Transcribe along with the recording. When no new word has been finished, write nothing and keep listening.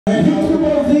Victim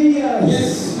of the year,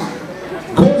 yes,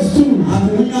 goes to, and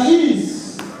the winner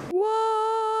is.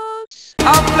 What?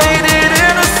 I played it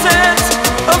innocent,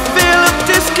 a feel of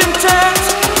discontent.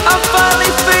 I'm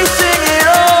finally facing it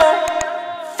all,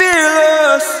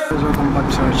 fearless. Welcome back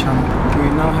to our channel.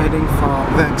 We're now heading for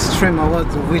the Extreme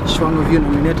Awards, of which one of you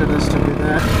nominated us to be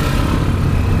there.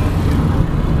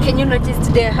 Can you notice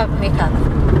today I have makeup?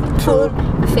 Full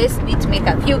face beat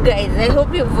makeup. You guys, I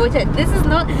hope you voted. This should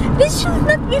not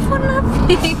be for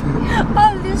nothing.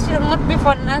 All this should not be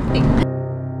for nothing.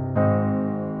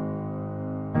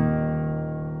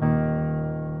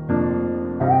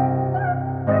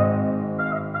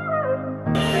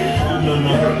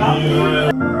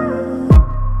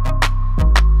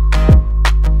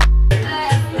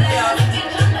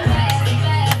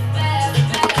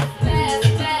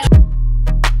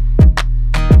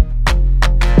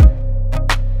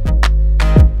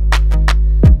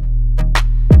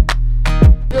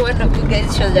 One of you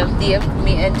guys should have DM'd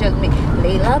me and told me,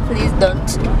 Layla, please don't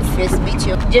face beat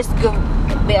you. Just go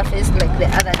barefaced like the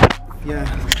other day. Yeah.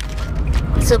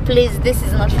 So please, this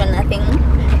is not for nothing.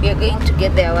 We are going to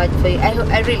get the award for you.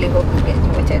 I really hope you get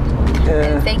voted. Yeah.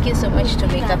 And thank you so much to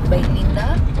Makeup by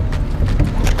Linda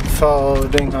For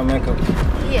doing her makeup.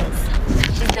 Yes,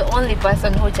 she's the only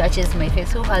person who touches my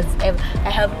face. Who has ever?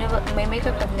 My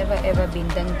makeup have never ever been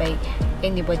done by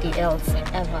anybody else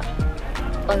ever.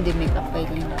 Only Makeup by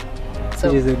Linda. So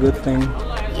Which is a good thing.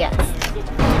 yes.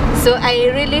 So I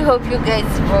really hope you guys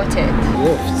voted.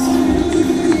 Yes.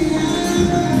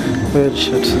 Weird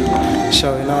shit.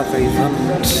 Showing out the event.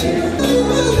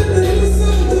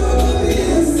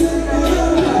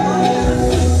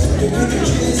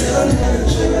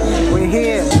 We're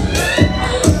here.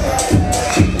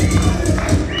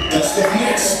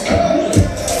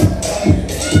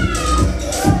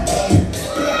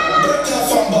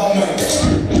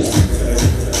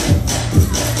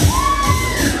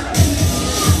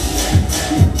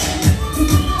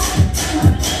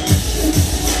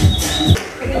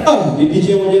 Ni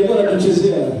DJ mwenyewe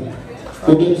anatuchezea.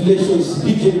 Congratulations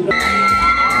DJ.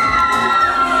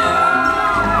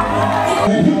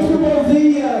 Victim of the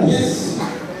year, yes,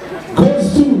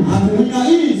 goes to, and the winner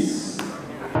is.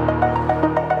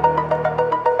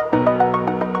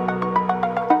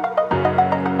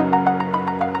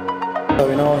 So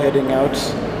we're now heading out.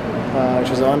 It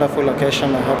was a wonderful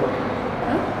location. I hope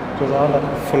it was a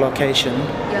wonderful location.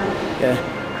 Yeah.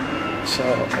 So.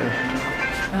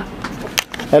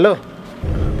 Hello.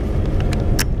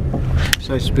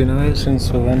 So it's been a while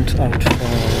since we went out for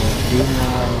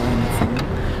dinner or anything.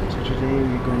 So today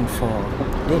we're going for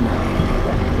dinner.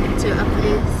 To a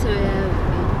place where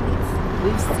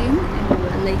we've seen and we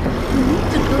were like, we need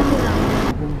to go around.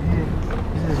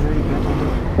 This is very better.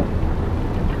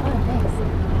 Oh, nice.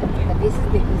 But this is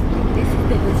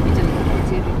the hospital in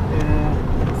Nigeria. Yeah.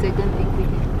 So I don't think we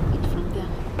can eat from there.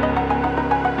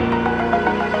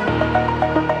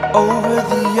 Over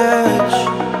the edge,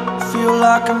 feel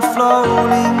like I'm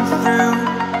floating through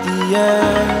the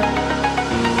air.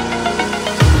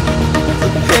 The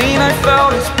pain I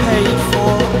felt is paid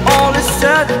for, all is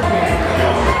said.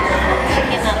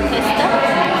 Chicken alfesta.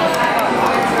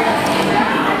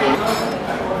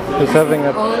 It's having a.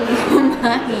 All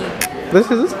mine. This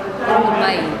is. All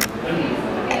mine.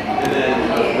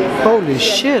 Holy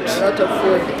shit! A lot of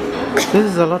food. This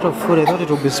is a lot of food. I thought it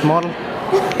would be small.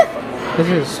 This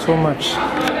is too much.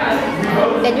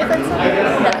 Can you cancel your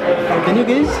order? Can you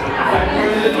guys?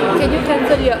 Can you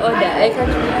cancel your order? I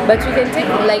can't, but we can take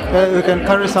like. We can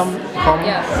carry some home.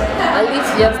 Yeah, at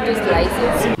least just 2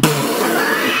 slices.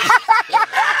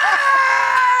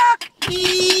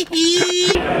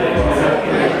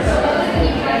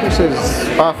 This is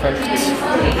perfect.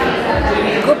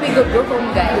 Go big or go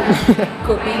home, guys.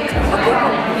 Go big or go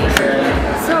home.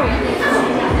 So,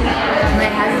 my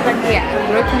husband here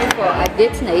brought me for a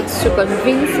date night to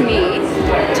convince me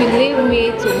to leave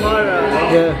me tomorrow.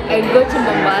 Yeah. And go to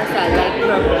Mombasa like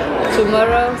from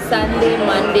tomorrow, Sunday,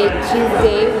 Monday,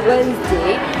 Tuesday,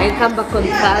 Wednesday, and come back on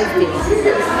Thursday.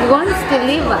 He wants to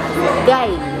leave us,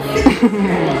 guys.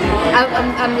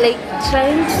 I'm like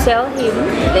trying to tell him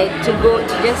like to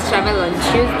just travel on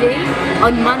Tuesday,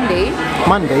 on Monday.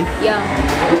 Monday? Yeah.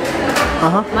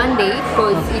 Monday,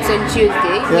 because it's on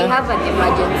Tuesday. Yeah. We have an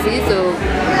emergency, so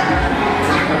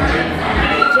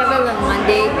travel on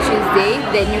Monday, Tuesday,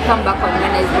 then you come back on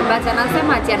Wednesday. But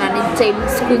anasema ati ana need time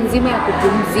siku nzima ya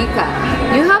kupumzika.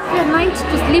 You have the night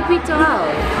to sleep it all.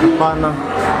 Bana.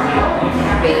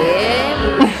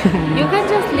 Babe, you can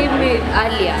just leave me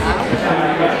earlier.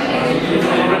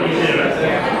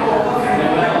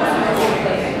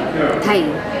 Hi.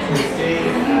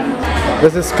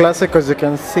 This is classic because you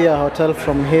can see a hotel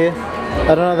from here.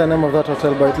 I don't know the name of that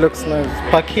hotel, but it looks nice.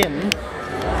 Pakin.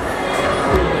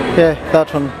 Yeah,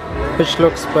 that one, which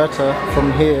looks better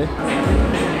from here.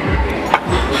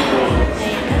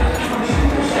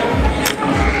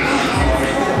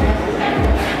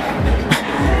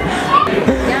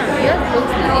 Yeah, yours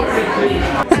looks nice.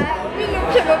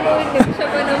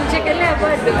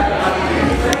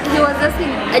 He was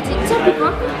asking,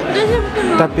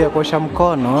 Tapia kuosha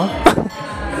mkono.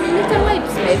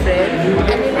 my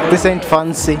friend. This ain't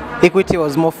fancy. Equity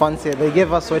was more fancy. They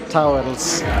gave us wet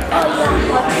towels. Oh yeah,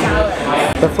 hot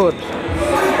towel. The food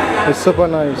is super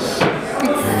nice.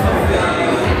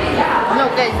 No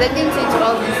guys, I didn't eat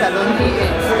all this alone. He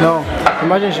ate. No,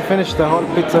 imagine she finished the whole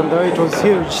pizza and though it was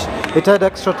huge, it had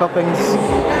extra toppings.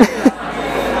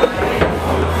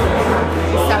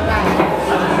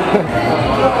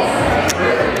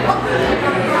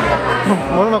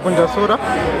 Mbona kunja sura?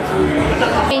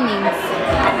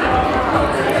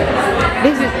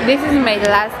 This is my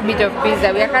last bit of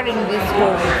pizza. We are carrying this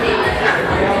home.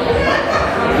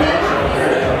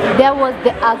 There was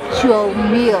the actual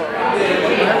meal.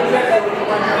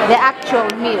 The actual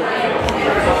meal.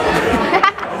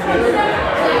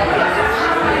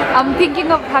 I'm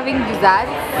thinking of having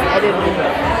desserts. I don't know.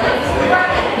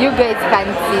 You guys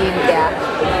can't see in there.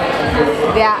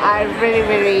 There are very,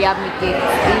 very yummy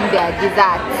cakes in their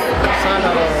desserts.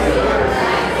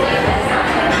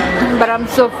 But I'm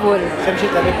so full. Same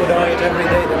shit that people don't eat every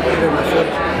day, they put it in the food.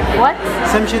 What?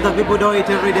 Same shit that people don't eat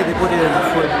every day, they put it in the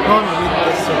food. No one will eat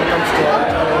this when it comes to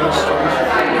restaurants.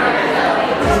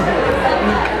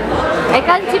 I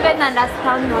can't even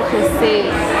understand what you're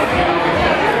saying.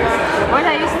 What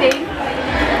are you saying?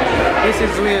 This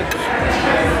is weird.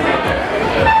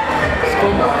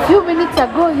 A few minutes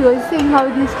ago you were saying how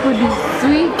this food is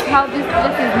sweet, how this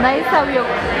place is nice, how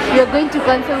you're going to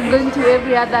cancel going to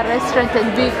every other restaurant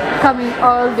and be coming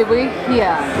all the way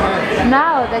here.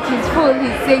 Now that he's full,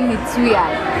 he's saying it's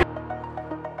weird.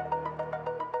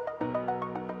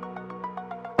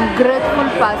 Grateful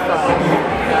person.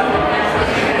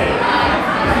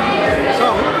 So,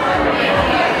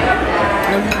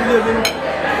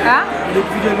 Huh?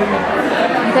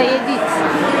 The edit.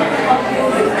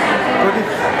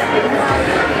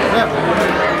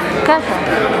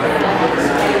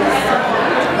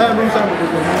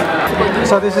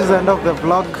 So this is the end of the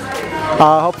vlog.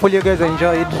 Hopefully you guys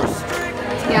enjoyed.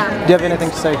 Yeah. Do you have anything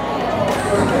to say? I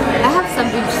have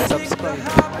something to say.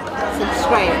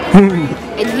 Subscribe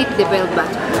and hit the bell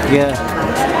button. Yeah.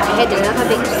 I had another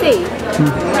thing to say.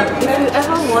 If you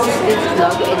ever watch this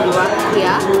vlog and you are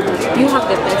here, you have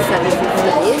the best services,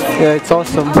 guys. Yeah, it's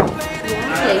awesome.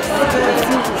 Like a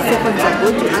few seconds ago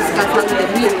to ask us how the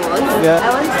meal was. Yeah. I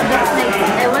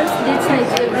want this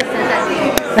night every Saturday.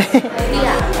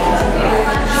 Yeah.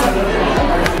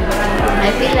 I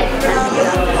feel like turning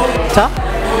up. Ta?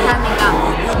 Turning up.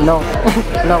 No.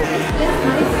 No.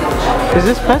 Is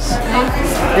this press?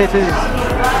 It is.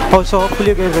 Also, hopefully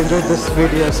you guys enjoyed this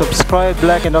video. Subscribe,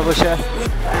 like, and overshare.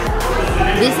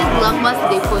 This is Vlogmas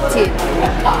Day 14.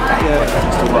 Yeah.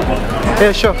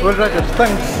 Yeah, sure. We'll write it.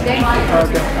 Thanks. Thank you.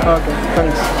 Okay. Okay.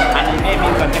 Thanks. And maybe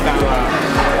you can take our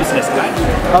business card.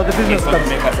 Oh, the business Case card. of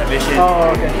make a suggestion.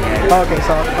 Oh, okay. Okay,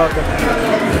 so okay.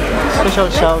 Special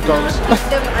shout outs. Give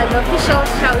them an official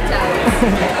shout out.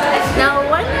 Now,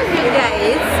 one of you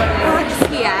guys works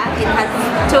here, it has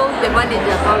told the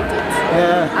manager about it.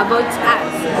 Yeah. About us.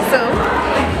 So,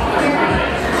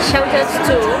 shout out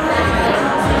to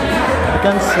You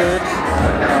can see it.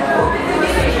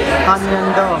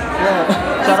 Hanyendo. Yeah.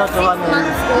 Shout out to 6 Hanyendo.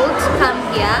 months old, come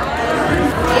here.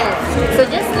 Yes. So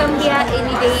just come here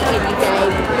any day,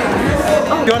 anytime.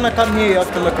 If you wanna come here, you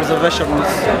have to make reservations.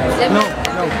 Let me- No,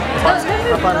 no.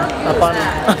 Apana, apana.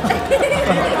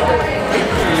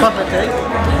 Perfect, eh?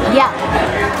 Yeah.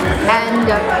 And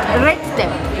rate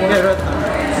them. Yeah, right.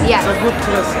 Yeah. It's a good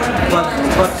place, but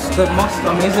the most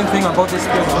amazing thing about this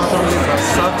place is not only the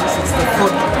service, it's the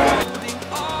food.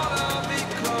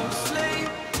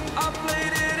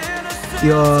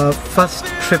 Your first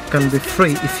trip can be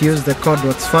free if you use the code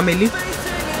WhatsFamily,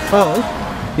 or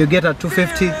you get a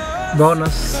 250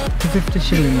 bonus, 250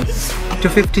 shillings,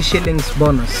 250 shillings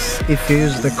bonus if you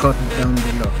use the code down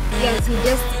below. Yes, we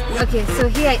just okay. So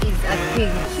here is a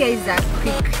thing. Here is a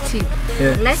quick tip.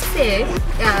 Yeah. Let's say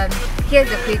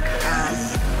here's a quick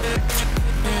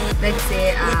let's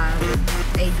say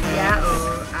idea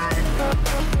or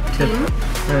thing.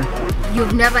 Yeah.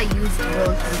 You've never used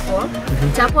Bolt before.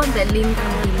 Tap on the link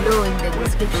below in the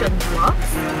description box,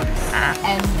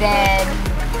 and then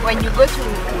when you go to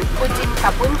put in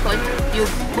Kapun code, you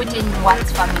put in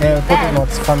what's family. Yeah, put in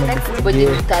what's family. Everybody Yeah.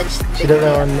 will touch She the doesn't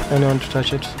gear. want anyone to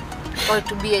touch it. Or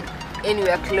to be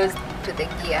anywhere close to the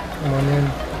gear. Come on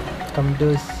in. Come do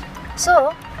this.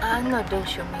 So, no, don't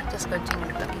show me. Just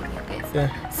continue talking, you guys.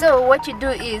 Yeah. So what you do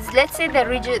is, let's say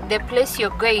the place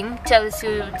you're going tells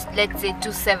you, let's say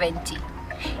 270.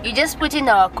 You just put in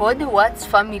our code, what's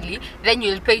family, then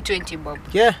you'll pay 20 bob.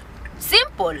 Yeah.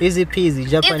 Simple. Easy peasy.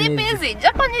 Japanese. Easy peasy.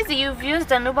 Japanese, you've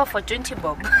used an Uber for 20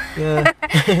 bob. Yeah.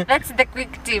 That's the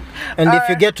quick tip. And if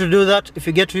you get to do that, if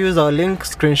you get to use our link,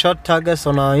 screenshot, tag us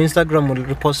on our Instagram, we'll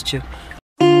repost you.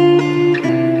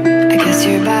 I guess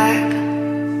you're back.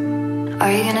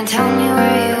 Are you gonna tell me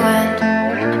where you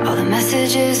went? All the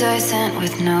messages I sent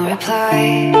with no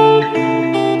reply.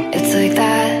 It's like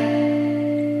that.